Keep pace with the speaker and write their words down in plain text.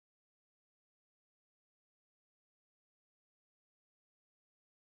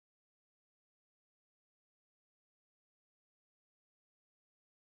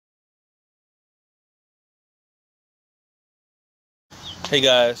Hey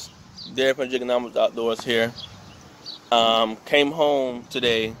guys, Derek from Jiganomics Outdoors here. Came home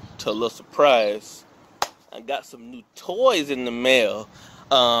today to a little surprise. I got some new toys in the mail.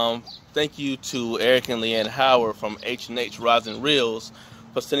 Thank you to Eric and Leann Howard from H&H Rods and Reels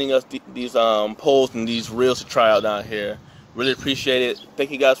for sending us these poles and these reels to try out down here. Really appreciate it. Thank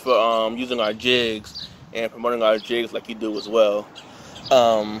you guys for using our jigs and promoting our jigs like you do as well.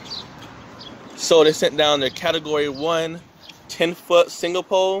 So they sent down their Category 1 10-foot single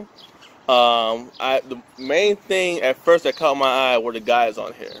pole. The main thing at first that caught my eye were the guides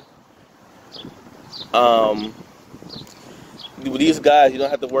on here. With these guys, you don't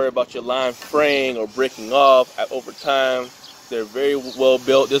have to worry about your line fraying or breaking off over time. They're very well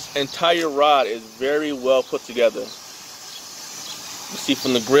built. This entire rod is very well put together. You see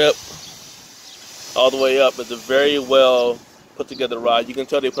from the grip all the way up, it's a very well put together rod. You can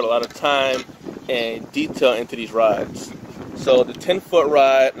tell they put a lot of time and detail into these rods. So the 10-foot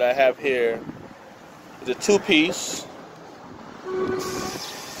rod that I have here is a two-piece,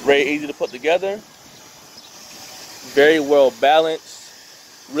 very easy to put together, very well balanced,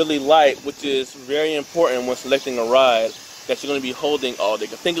 really light, which is very important when selecting a rod that you're going to be holding all day.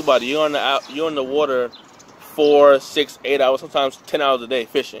 Think about it, you're in the water 4, 6, 8 hours, sometimes 10 hours a day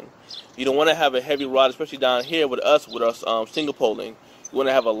fishing. You don't want to have a heavy rod, especially down here with us single poling. You want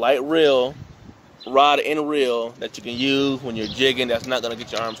to have a light rod and reel that you can use when you're jigging that's not going to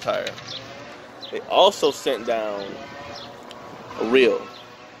get your arms tired. They also sent down a reel.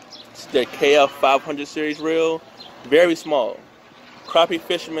 It's their KF 500 series reel, very small. Crappie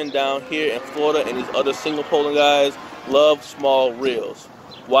fishermen down here in Florida and these other single poling guys love small reels.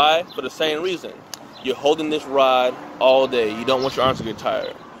 Why? For the same reason. You're holding this rod all day. You don't want your arms to get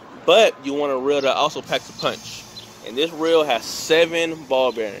tired. But you want a reel that also packs a punch. And this reel has 7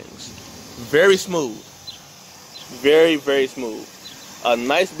 ball bearings. Very smooth. Very, very smooth. A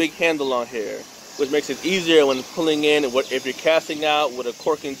nice big handle on here, which makes it easier when pulling in. If you're casting out with a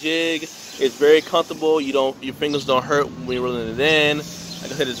cork and jig, it's very comfortable. Your fingers don't hurt when you're reeling it in.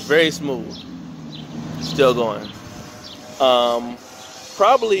 Like I said, it's very smooth. Still going.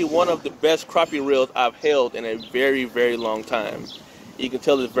 Probably one of the best crappie reels I've held in a very, very long time. You can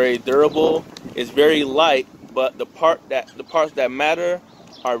tell it's very durable. It's very light, but the parts that matter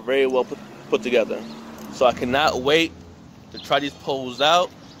are very well put together. So I cannot wait to try these poles out,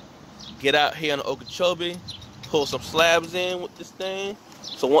 get out here on Okeechobee, pull some slabs in with this thing.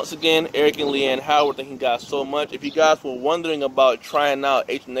 So once again, Eric and Leann Howard, thank you guys so much. If you guys were wondering about trying out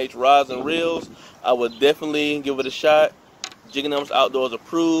H&H Rods and Reels, I would definitely give it a shot. Jiganomics Outdoors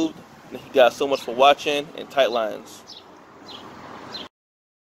approved. Thank you guys so much for watching, and tight lines.